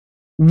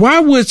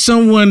Why would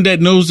someone that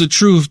knows the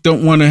truth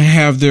don't want to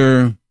have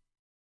their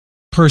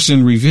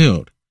person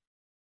revealed?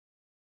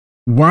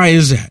 Why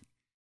is that?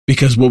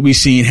 Because what we've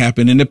seen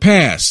happen in the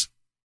past.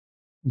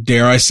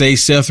 Dare I say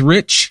Seth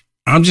Rich?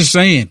 I'm just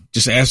saying,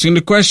 just asking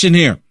the question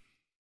here.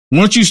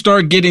 Once you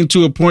start getting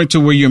to a point to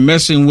where you're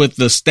messing with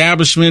the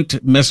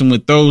establishment, messing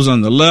with those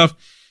on the left,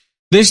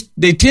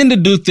 they tend to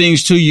do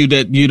things to you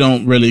that you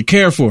don't really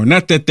care for.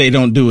 Not that they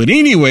don't do it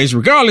anyways,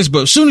 regardless,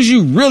 but as soon as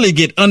you really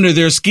get under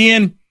their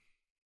skin,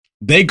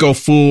 they go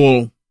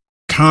full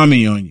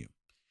commie on you.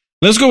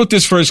 Let's go with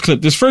this first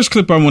clip. This first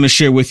clip I want to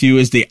share with you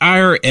is the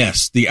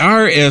IRS. The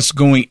IRS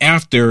going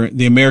after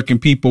the American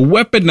people,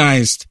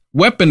 weaponized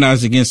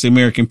against the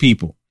American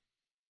people.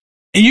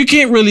 And you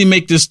can't really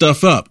make this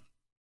stuff up.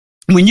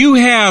 When you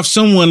have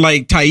someone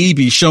like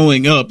Taibbi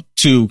showing up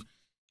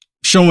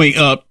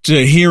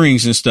to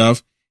hearings and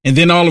stuff, and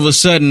then all of a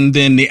sudden,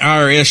 then the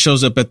IRS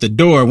shows up at the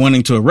door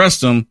wanting to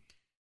arrest him,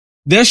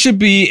 that should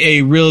be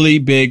a really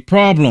big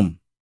problem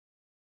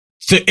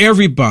to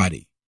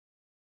everybody.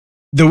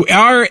 The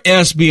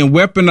IRS being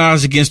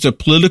weaponized against their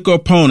political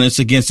opponents,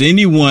 against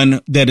anyone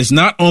that is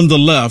not on the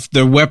left,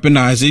 they're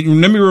weaponized.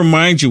 Let me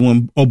remind you,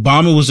 when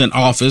Obama was in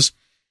office,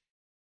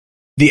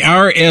 the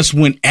IRS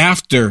went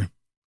after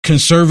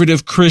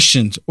conservative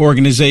Christian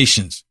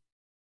organizations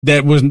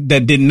that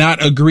did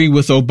not agree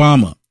with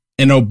Obama.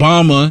 And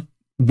Obama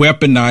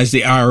weaponized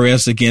the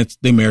IRS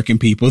against the American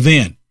people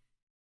then.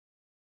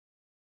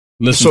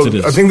 Listen to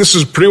this. I think this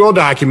is pretty well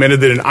documented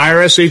that an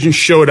IRS agent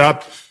showed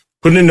up,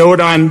 put a note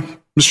on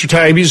Mr.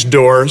 Taibbi's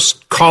doors,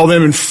 called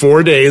them in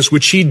 4 days,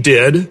 which he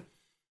did.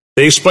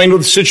 They explained what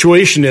the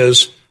situation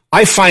is.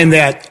 I find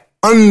that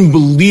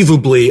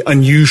unbelievably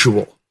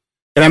unusual.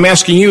 And I'm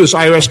asking you as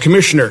IRS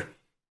commissioner,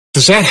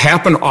 does that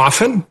happen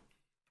often?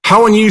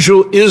 How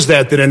unusual is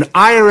that an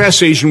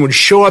IRS agent would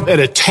show up at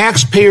a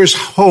taxpayer's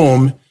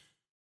home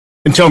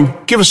and tell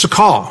them, give us a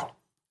call?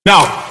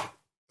 Now,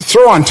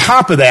 throw on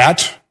top of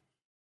that,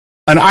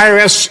 an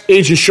IRS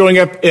agent showing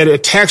up at a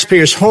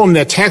taxpayer's home,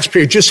 that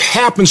taxpayer just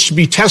happens to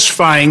be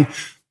testifying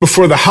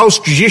before the House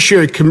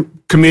Judiciary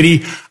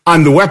Committee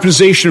on the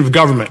weaponization of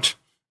government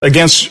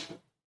against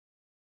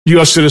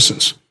U.S.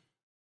 citizens.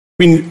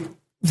 I mean,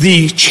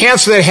 the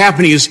chance of that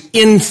happening is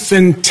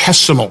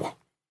infinitesimal,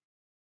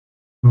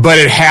 but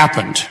it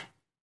happened.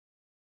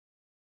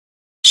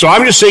 So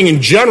I'm just saying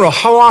in general,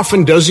 how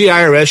often does the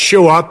IRS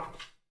show up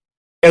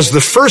as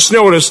the first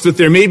notice that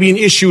there may be an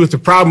issue with the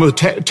problem with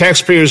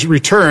taxpayers'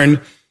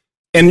 return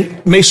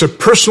and makes a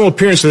personal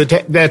appearance at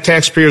that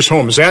taxpayer's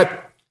home? Is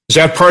that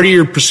part of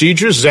your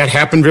procedures? Does that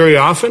happen very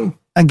often?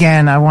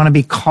 Again, I want to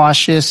be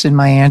cautious in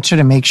my answer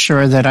to make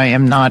sure that I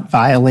am not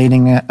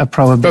violating a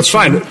prohibition. That's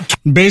fine.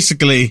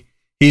 Basically,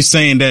 he's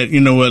saying that, you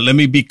know what, let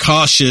me be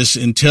cautious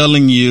in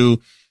telling you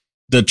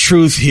the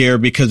truth here,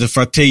 because if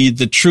I tell you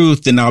the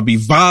truth, then I'll be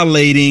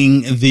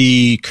violating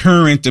the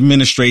current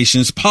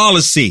administration's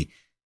policy.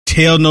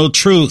 Tell no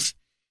truth.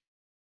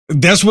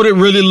 That's what it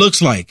really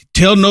looks like.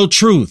 Tell no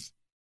truth.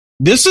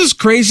 This is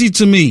crazy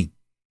to me.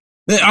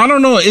 I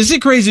don't know. Is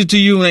it crazy to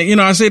you? You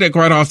know, I say that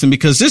quite often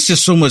because there's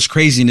just so much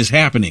craziness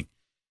happening.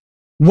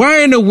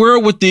 Why in the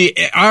world would the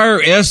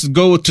IRS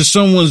go to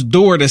someone's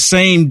door the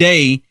same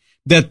day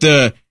that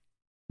they're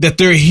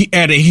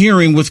at a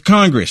hearing with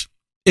Congress?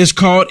 It's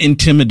called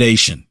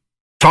intimidation.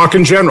 Talk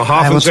in general. How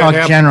often I will does that talk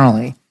happen?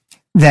 generally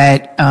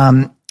that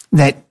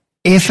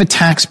if a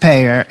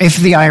taxpayer, if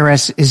the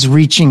IRS is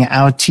reaching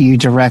out to you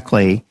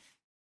directly,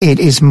 it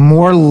is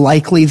more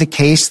likely the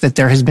case that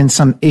there has been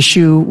some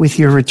issue with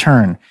your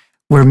return.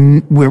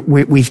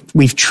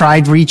 We've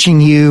tried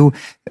reaching you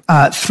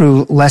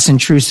through less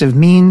intrusive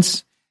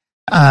means.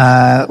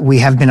 We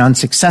have been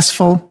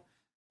unsuccessful.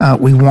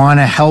 We want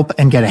to help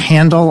and get a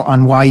handle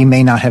on why you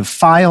may not have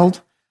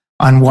filed,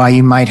 on why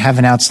you might have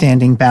an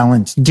outstanding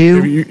balance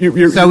due.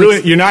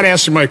 You're not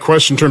answering my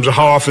question in terms of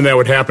how often that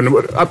would happen.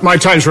 My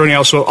time's running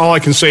out, so all I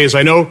can say is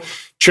I know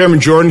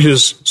Chairman Jordan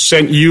has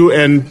sent you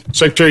and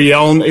Secretary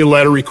Yellen a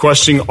letter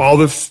requesting all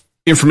the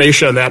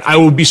information on that. I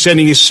will be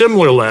sending a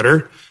similar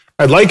letter.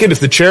 I'd like it if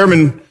the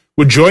chairman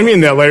would join me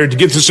in that letter to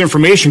get this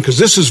information, because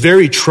this is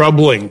very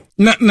troubling.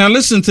 Now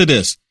listen to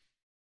this.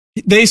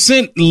 They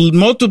sent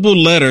multiple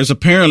letters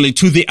apparently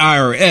to the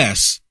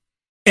IRS,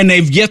 and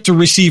they've yet to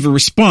receive a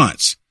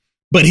response.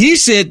 But he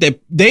said that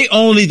the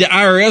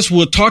IRS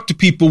will talk to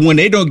people when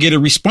they don't get a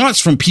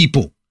response from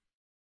people.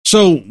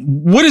 So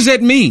what does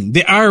that mean?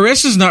 The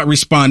IRS is not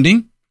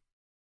responding.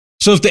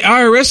 So if the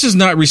IRS is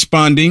not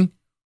responding,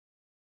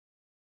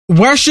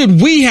 why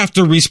should we have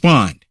to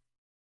respond?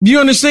 Do you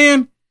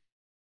understand?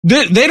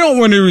 They don't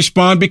want to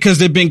respond because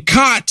they've been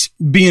caught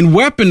being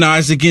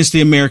weaponized against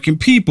the American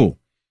people.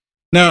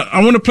 Now,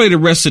 I want to play the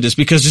rest of this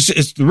because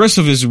the rest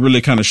of it is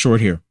really kind of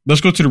short here.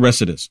 Let's go to the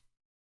rest of this.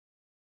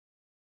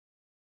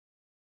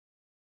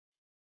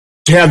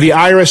 To have the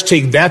IRS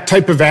take that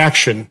type of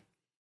action,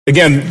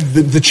 again,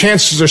 the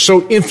chances are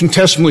so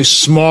infinitesimally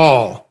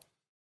small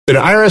that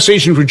an IRS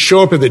agent would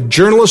show up at the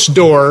journalist's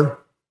door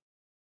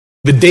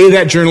the day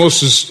that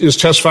journalist is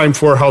testifying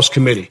before a House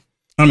committee.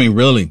 I mean,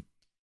 really,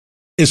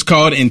 it's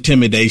called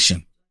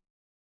intimidation.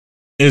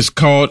 It's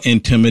called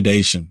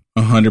intimidation.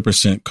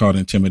 100% called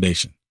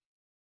intimidation.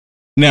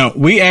 Now,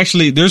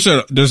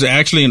 there's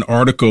actually an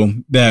article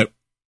that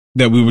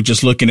we were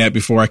just looking at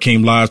before I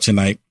came live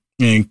tonight.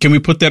 And can we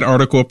put that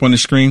article up on the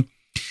screen?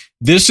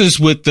 This is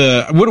with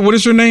what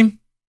is her name?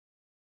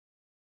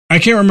 I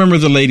can't remember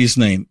the lady's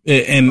name.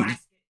 And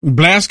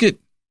Traskett.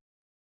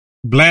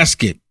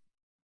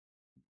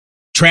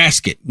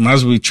 Might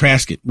as well be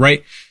Traskett,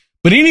 right?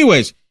 But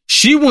anyways,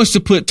 she wants to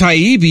put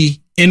Taibbi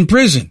in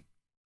prison.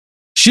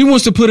 She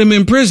wants to put him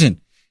in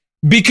prison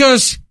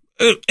because,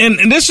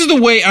 and this is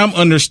the way I'm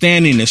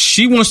understanding this.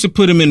 She wants to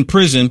put him in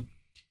prison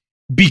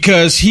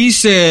because he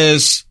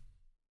says,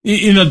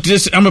 I'm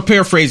going to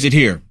paraphrase it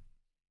here,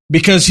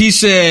 because he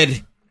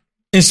said,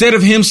 instead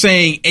of him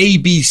saying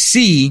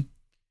ABC,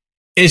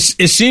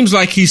 it seems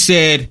like he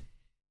said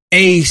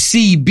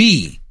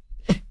ACB.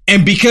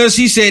 And because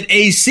he said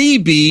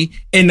ACB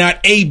and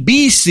not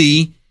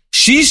ABC,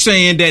 she's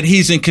saying that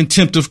he's in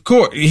contempt of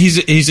court.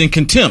 He's in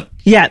contempt.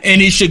 Yeah. And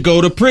he should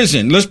go to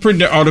prison. Let's put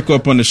the article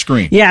up on the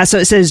screen. Yeah. So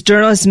it says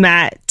journalist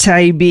Matt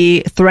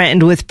Taibbi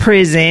threatened with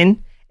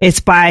prison.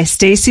 It's by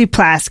Stacey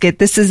Plaskett.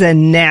 This is a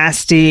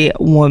nasty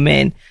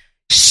woman.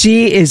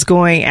 She is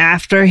going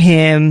after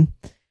him.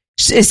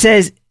 It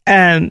says,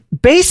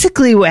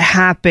 basically what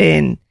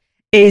happened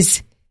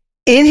is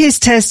in his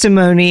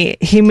testimony,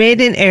 he made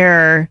an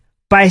error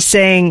by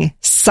saying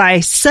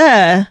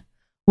CISA,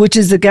 which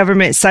is the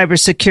government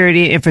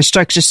cybersecurity and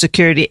infrastructure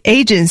security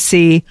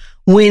agency,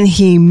 when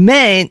he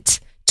meant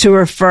to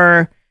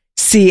refer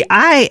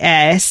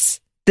CIS,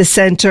 the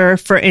Center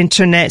for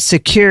Internet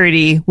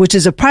Security, which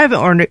is a private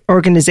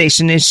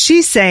organization. And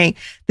she's saying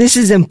this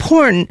is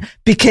important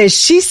because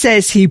she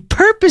says he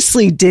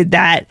purposely did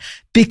that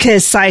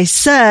because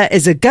CISA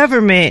is a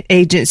government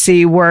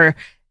agency where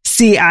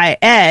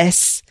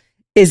CIS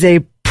is a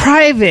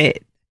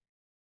private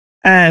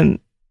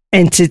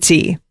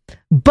entity.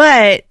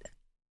 But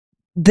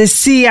the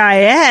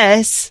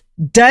CIS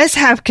does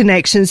have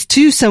connections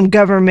to some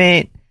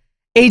government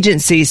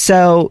agencies.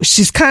 So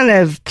she's kind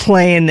of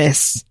playing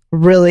this,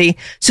 really.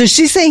 So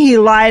she's saying he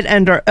lied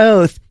under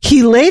oath.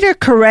 He later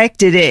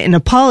corrected it and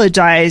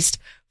apologized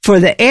for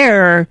the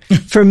error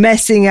for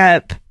messing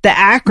up the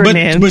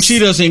acronyms. But she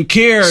doesn't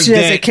care. She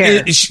doesn't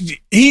care.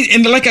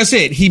 And like I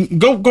said, he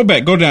go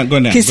back, go down.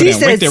 Because he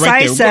said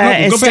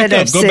CISA instead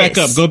of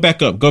CIS. Go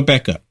back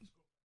up.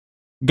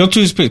 Go to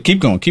his picture.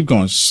 Keep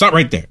going. Stop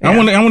right there. Yeah. I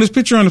want his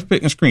picture on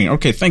the screen.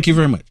 Okay, thank you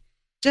very much.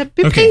 Just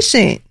be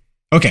patient.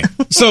 Okay,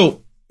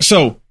 so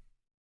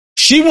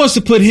she wants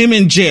to put him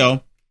in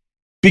jail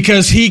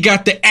because he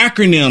got the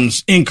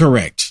acronyms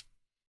incorrect,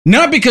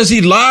 not because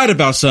he lied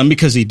about something,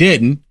 because he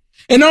didn't.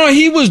 And all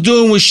he was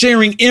doing was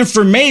sharing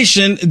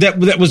information that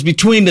was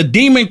between the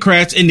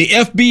Democrats and the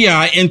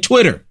FBI and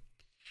Twitter.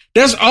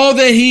 That's all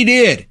that he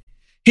did.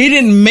 He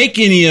didn't make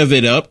any of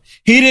it up.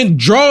 He didn't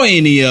draw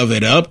any of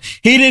it up.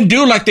 He didn't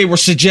do like they were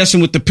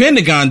suggesting with the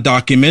Pentagon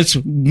documents,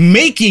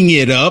 making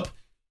it up,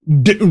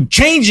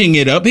 changing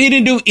it up. He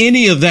didn't do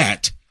any of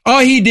that.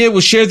 All he did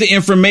was share the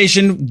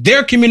information,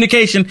 their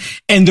communication,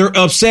 and they're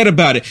upset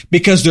about it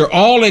because they're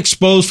all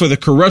exposed for the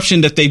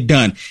corruption that they've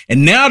done.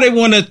 And now they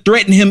want to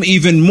threaten him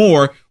even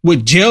more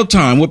with jail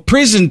time, with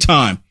prison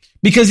time,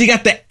 because he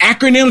got the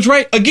acronyms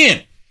right.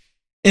 Again,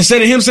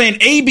 instead of him saying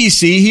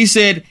ABC, he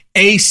said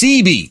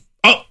ACB.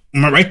 Oh,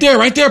 right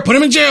there. Put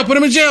him in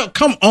jail.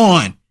 Come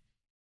on.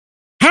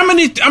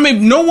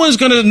 No one's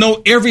going to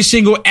know every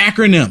single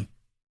acronym.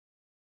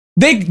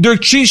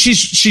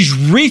 She's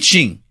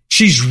reaching.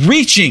 She's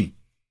reaching,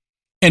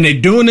 and they're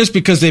doing this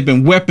because they've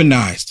been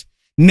weaponized.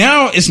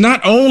 Now it's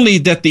not only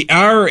that the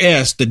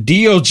IRS, the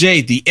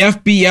DOJ, the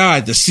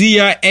FBI, the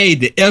CIA,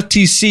 the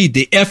FTC,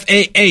 the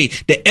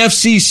FAA, the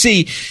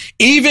FCC,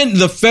 even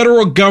the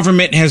federal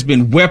government has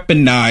been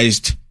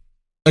weaponized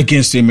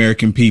against the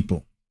American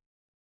people.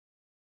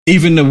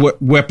 Even the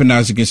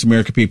weaponized against the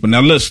American people.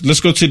 Now let's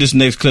go to this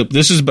next clip.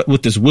 This is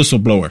with this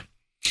whistleblower.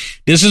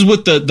 This is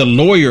with the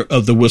lawyer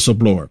of the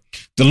whistleblower.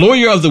 The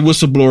lawyer of the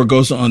whistleblower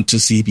goes on to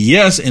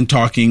CBS and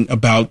talking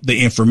about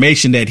the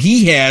information that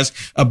he has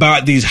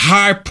about these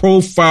high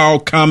profile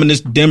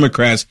communist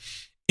Democrats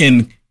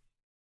in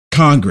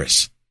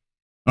Congress,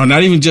 or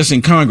not even just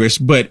in Congress,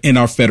 but in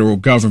our federal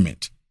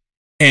government.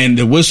 And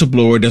the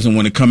whistleblower doesn't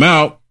want to come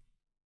out,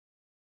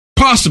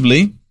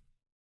 possibly,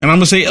 and I'm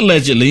going to say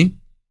allegedly,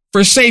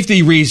 for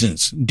safety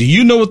reasons. Do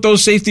you know what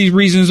those safety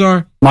reasons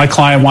are? My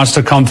client wants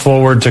to come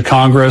forward to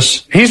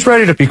Congress. He's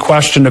ready to be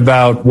questioned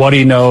about what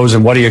he knows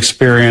and what he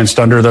experienced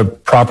under the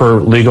proper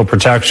legal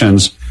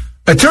protections.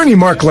 Attorney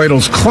Mark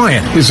Lytle's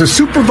client is a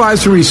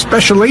supervisory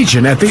special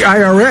agent at the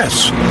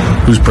IRS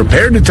who's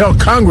prepared to tell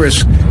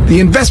Congress the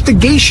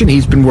investigation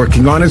he's been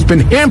working on has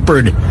been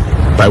hampered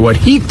by what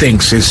he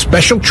thinks is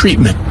special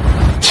treatment.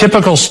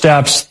 Typical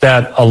steps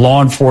that a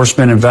law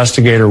enforcement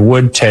investigator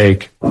would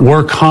take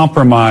were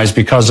compromised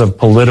because of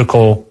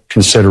political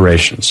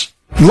considerations.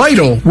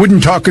 Lytle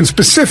wouldn't talk in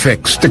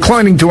specifics,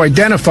 declining to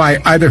identify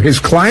either his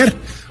client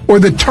or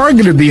the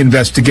target of the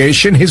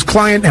investigation his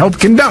client helped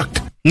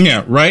conduct.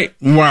 Yeah, right.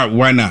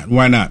 Why not?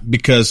 Why not?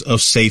 Because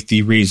of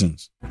safety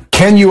reasons.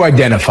 Can you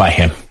identify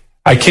him?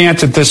 I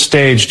can't at this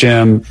stage,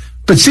 Jim.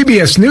 But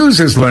CBS News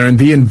has learned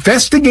the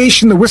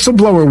investigation the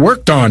whistleblower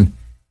worked on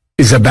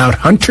is about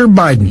Hunter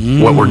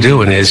Biden. What we're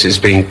doing is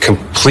being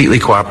completely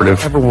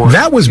cooperative.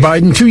 That was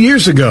Biden 2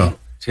 years ago,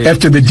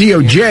 after the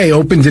DOJ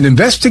opened an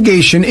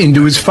investigation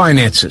into his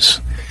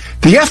finances.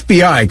 The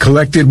FBI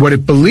collected what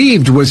it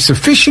believed was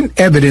sufficient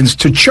evidence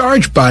to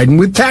charge Biden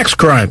with tax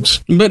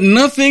crimes. But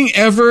nothing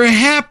ever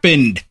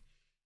happened.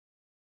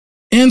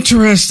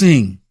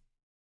 Interesting.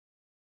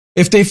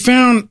 If they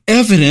found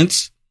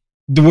evidence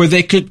where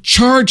they could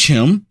charge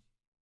him,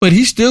 but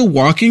he's still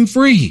walking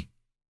free.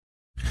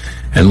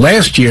 And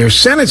last year,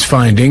 Senate's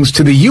findings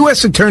to the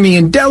U.S. Attorney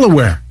in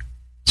Delaware.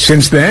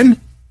 Since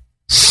then,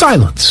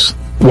 silence.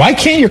 Why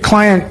can't your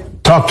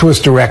client talk to us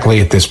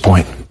directly at this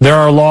point? There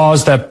are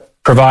laws that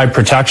provide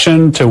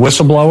protection to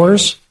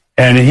whistleblowers,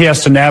 and he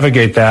has to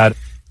navigate that.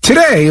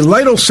 Today,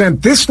 Lytle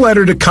sent this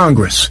letter to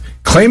Congress,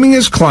 claiming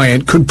his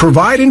client could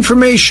provide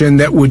information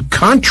that would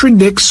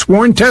contradict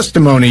sworn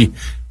testimony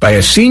by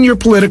a senior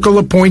political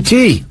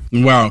appointee.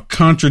 Wow,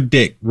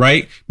 contradict,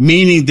 right?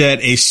 Meaning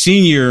that a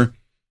senior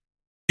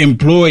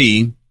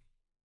employee,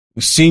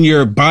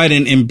 senior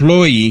Biden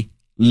employee,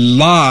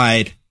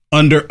 lied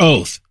under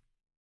oath.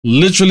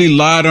 Literally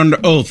lied under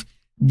oath.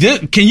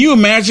 Can you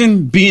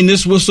imagine being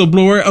this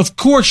whistleblower? Of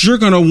course, you're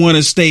going to want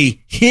to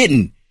stay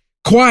hidden,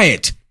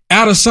 quiet,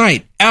 out of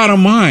sight, out of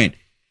mind.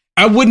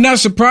 I would not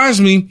surprise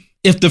me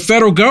if the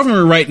federal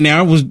government right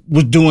now was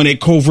doing a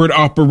covert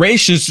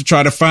operations to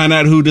try to find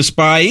out who the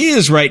spy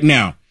is right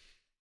now.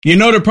 You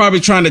know, they're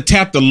probably trying to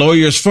tap the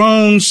lawyers'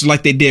 phones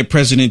like they did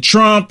President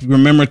Trump.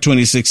 Remember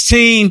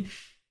 2016,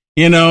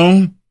 you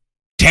know,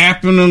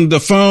 tapping them the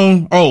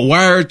phone. Oh,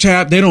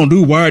 wiretap. They don't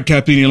do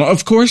wiretapping anymore.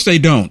 Of course they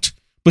don't.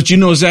 But you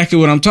know exactly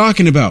what I'm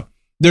talking about.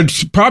 They're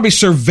probably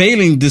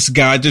surveilling this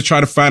guy to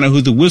try to find out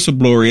who the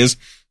whistleblower is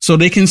so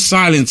they can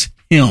silence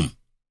him.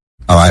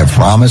 I have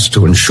promised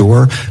to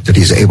ensure that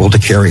he's able to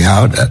carry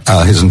out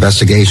his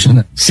investigation.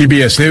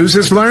 CBS News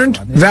has learned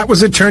that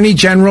was Attorney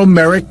General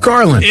Merrick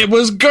Garland. It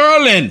was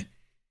Garland.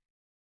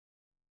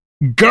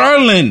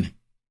 Garland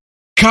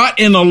caught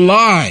in a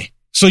lie.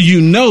 So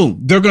you know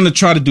they're going to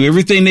try to do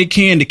everything they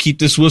can to keep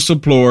this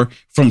whistleblower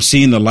from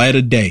seeing the light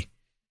of day.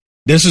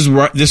 This is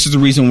the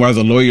reason why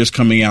the lawyer is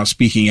coming out,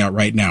 speaking out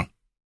right now.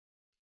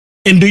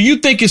 And do you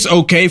think it's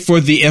okay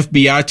for the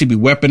FBI to be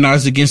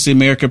weaponized against the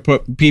American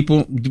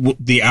people,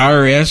 the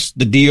IRS,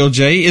 the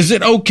DOJ? Is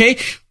it okay?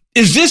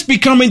 Is this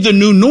becoming the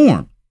new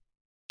norm?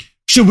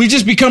 Should we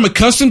just become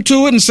accustomed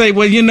to it and say,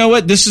 well, you know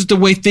what? This is the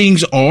way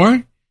things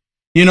are.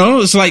 You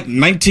know, it's like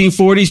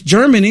 1940s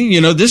Germany.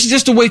 You know, this is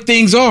just the way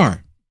things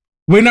are.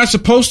 We're not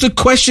supposed to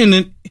question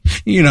it.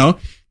 You know,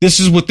 this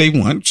is what they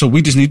want. So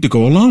we just need to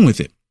go along with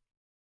it.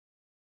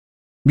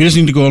 We just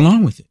need to go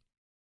along with it.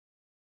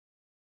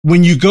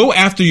 When you go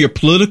after your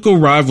political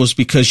rivals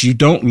because you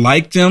don't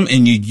like them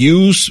and you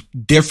use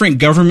different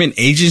government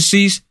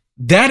agencies,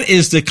 that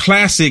is the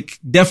classic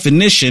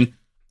definition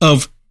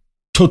of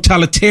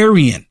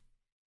totalitarian.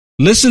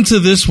 Listen to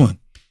this one,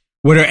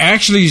 where they're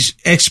actually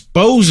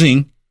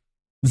exposing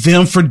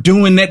them for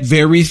doing that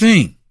very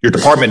thing. Your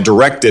department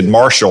directed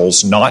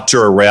marshals not to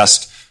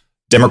arrest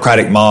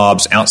Democratic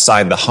mobs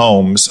outside the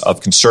homes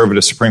of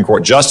conservative Supreme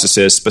Court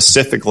justices,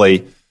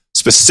 specifically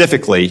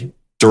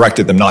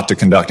directed them not to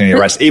conduct any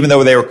arrests, even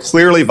though they were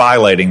clearly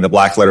violating the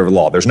black letter of the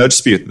law. There's no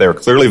dispute that they were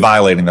clearly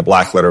violating the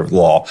black letter of the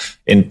law.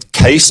 In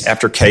case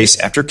after case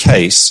after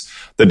case,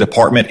 the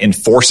department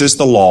enforces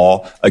the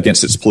law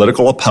against its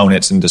political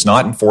opponents and does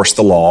not enforce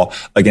the law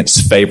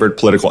against favored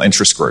political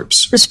interest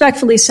groups.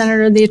 Respectfully,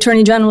 Senator, the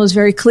Attorney General is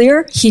very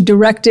clear. He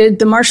directed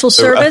the Marshal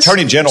Service. The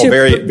Attorney General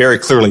very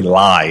clearly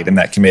lied in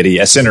that committee,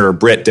 as Senator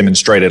Britt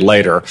demonstrated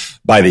later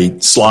by the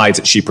slides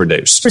that she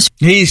produced.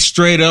 He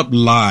straight up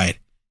lied.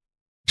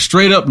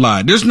 Straight up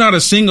lied. There's not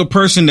a single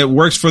person that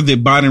works for the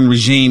Biden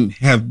regime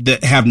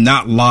have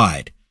not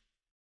lied.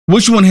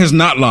 Which one has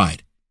not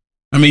lied?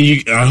 I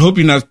mean, I hope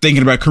you're not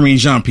thinking about Karine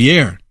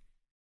Jean-Pierre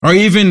or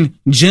even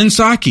Jen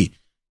Psaki.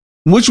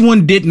 Which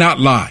one did not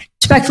lie?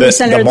 Respectfully,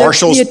 Senator, the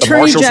marshals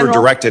were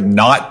directed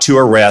not to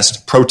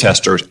arrest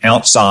protesters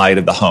outside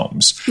of the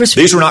homes.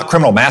 These were not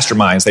criminal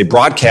masterminds. They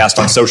broadcast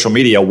on social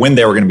media when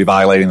they were going to be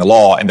violating the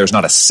law, and there's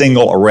not a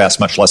single arrest,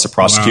 much less a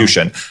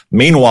prosecution. Wow.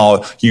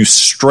 Meanwhile, you've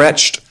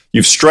stretched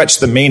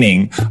the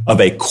meaning of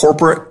a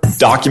corporate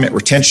document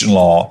retention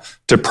law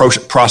to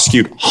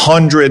prosecute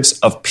hundreds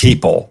of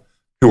people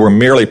who were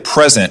merely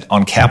present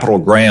on Capitol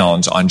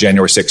grounds on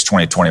January 6,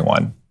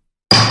 2021.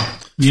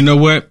 You know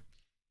what?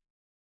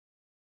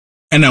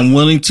 And I'm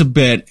willing to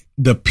bet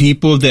the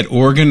people that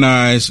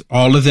organize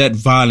all of that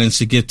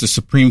violence against the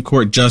Supreme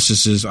Court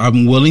justices,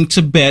 I'm willing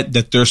to bet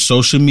that their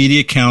social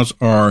media accounts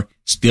are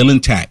still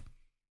intact.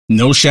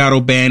 No shadow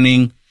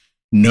banning,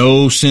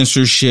 no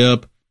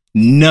censorship,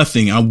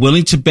 nothing. I'm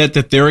willing to bet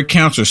that their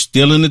accounts are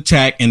still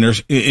intact and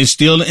they're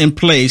still in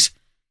place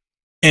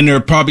And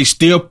they're probably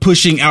still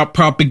pushing out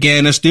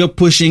propaganda, still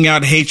pushing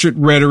out hatred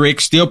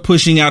rhetoric, still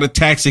pushing out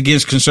attacks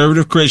against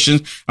conservative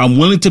Christians. I'm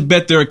willing to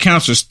bet their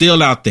accounts are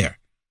still out there.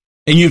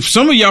 And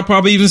some of y'all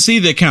probably even see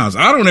the accounts.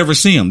 I don't ever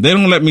see them. They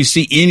don't let me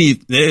see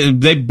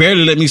they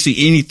barely let me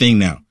see anything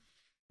now.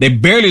 They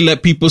barely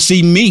let people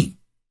see me.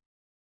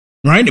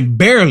 Right?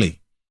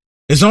 Barely.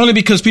 It's only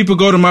because people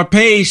go to my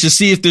page to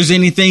see if there's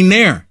anything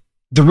there.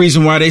 The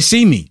reason why they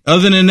see me.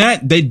 Other than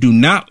that, they do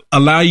not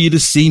allow you to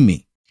see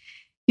me.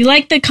 You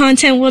like the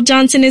content Will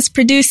Johnson is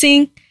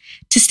producing?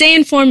 To stay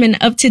informed and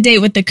up to date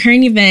with the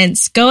current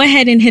events, go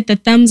ahead and hit the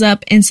thumbs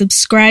up and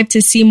subscribe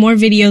to see more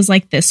videos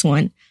like this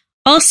one.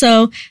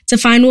 Also, to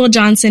find Will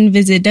Johnson,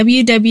 visit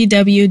www.uaf.media.